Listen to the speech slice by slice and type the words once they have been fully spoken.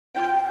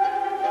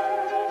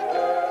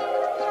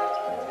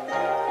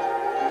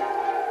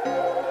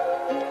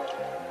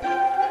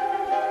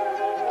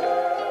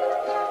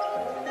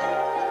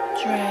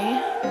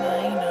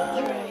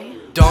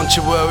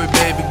Don't you worry,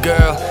 baby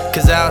girl,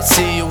 cause I'll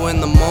see you in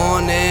the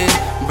morning,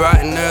 bright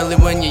and early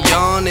when you're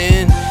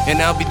yawning.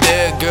 And I'll be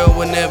there, girl,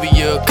 whenever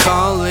you're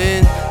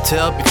calling, to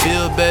help you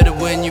feel better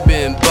when you've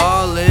been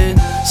ballin'.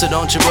 So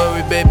don't you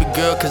worry, baby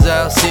girl, cause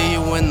I'll see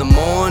you in the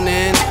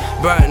morning,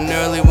 bright and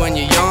early when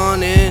you're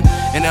yawning.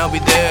 And I'll be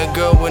there,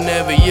 girl,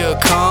 whenever you're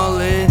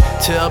calling,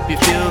 to help you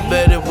feel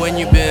better when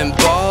you've been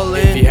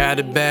ballin'. If you had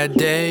a bad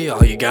day,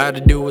 all you gotta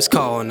do is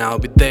call, and I'll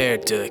be there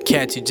to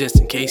catch you just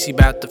in case you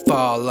about to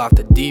fall off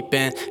the deep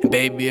end. And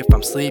baby, if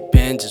I'm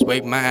sleeping, just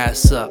wake my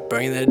ass up,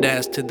 bring that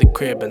ass to the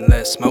crib, and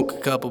let's smoke a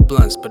couple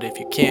blunts. But if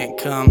you can't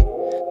come,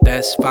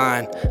 that's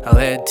fine, I'll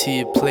head to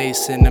your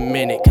place in a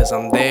minute, cause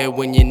I'm there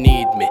when you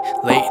need me.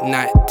 Late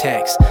night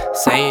text,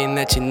 saying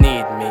that you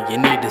need me, you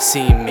need to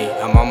see me.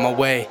 I'm on my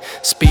way,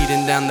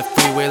 speeding down the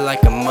freeway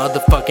like a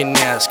motherfucking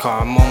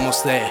NASCAR. I'm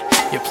almost there,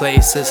 your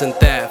place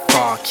isn't that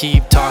far.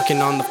 Keep talking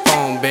on the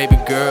phone, baby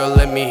girl,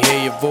 let me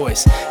hear your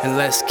voice, and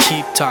let's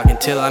keep talking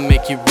till I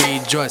make you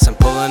rejoice. I'm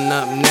pulling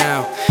up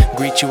now,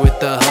 greet you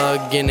with a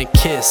hug and a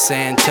kiss,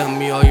 and tell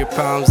me all your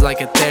problems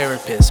like a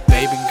therapist.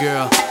 Baby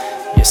girl,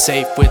 you're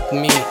safe with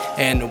me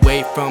and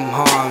away from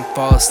harm.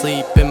 Fall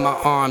asleep in my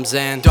arms,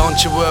 and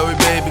don't you worry,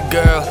 baby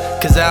girl,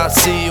 cause I'll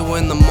see you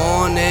in the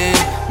morning,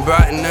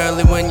 bright and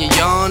early when you're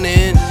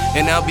yawning.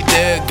 And I'll be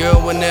there,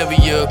 girl, whenever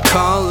you're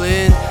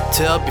calling,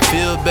 to help you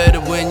feel better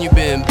when you've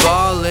been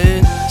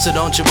ballin'. So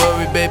don't you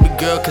worry, baby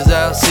girl, cause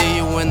I'll see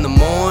you in the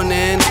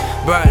morning,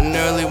 bright and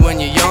early when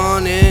you're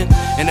yawning.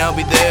 And I'll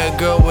be there,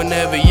 girl,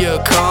 whenever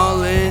you're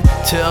calling,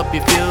 to help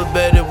you feel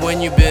better when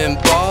you've been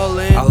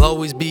ballin'. I'll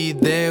always be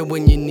there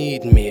when you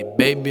need me,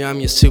 baby, I'm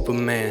your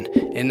Superman.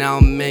 And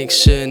I'll make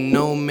sure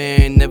no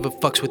man never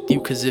fucks with you,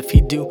 cause if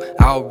he do,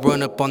 I'll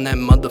run up on that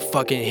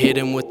motherfucking, hit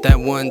him with that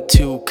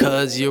 1-2.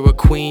 Cause you're a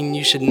queen,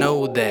 you should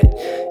know that.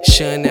 You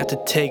shouldn't have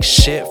to take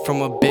shit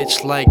from a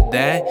bitch like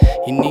that.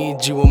 You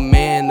need you a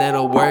man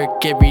that'll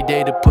work every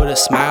day to put a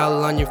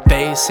smile on your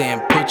face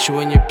and put you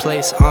in your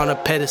place on a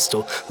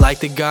pedestal like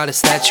the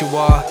goddess that you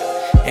are.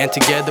 And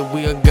together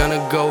we are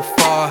gonna go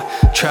far,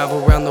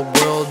 travel around the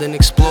world and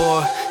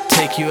explore,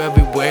 take you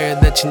everywhere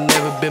that you've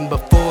never been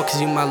before, cause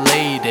you my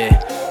lady.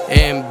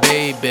 And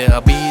baby,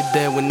 I'll be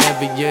there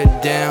whenever you're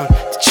down,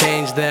 to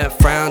change that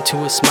frown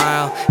to a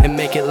smile and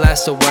make it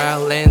last a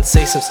while, and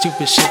say some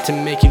stupid shit to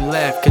make you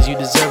laugh, cause you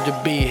deserve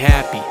to be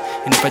happy.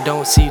 And if I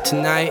don't see you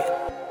tonight,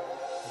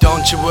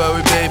 don't you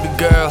worry, baby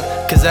girl,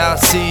 cause I'll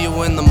see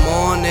you in the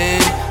morning,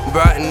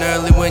 bright and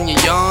early when you're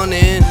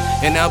yawning.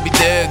 And I'll be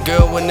there,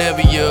 girl,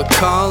 whenever you're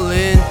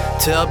calling,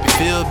 to help you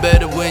feel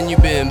better when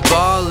you've been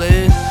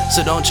ballin'.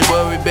 So don't you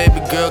worry, baby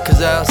girl,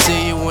 cause I'll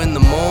see you in the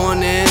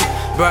morning,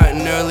 bright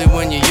and early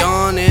when you're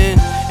yawning.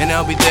 And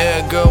I'll be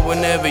there, girl,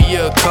 whenever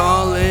you're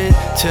calling,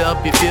 to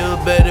help you feel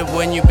better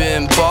when you've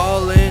been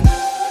ballin'.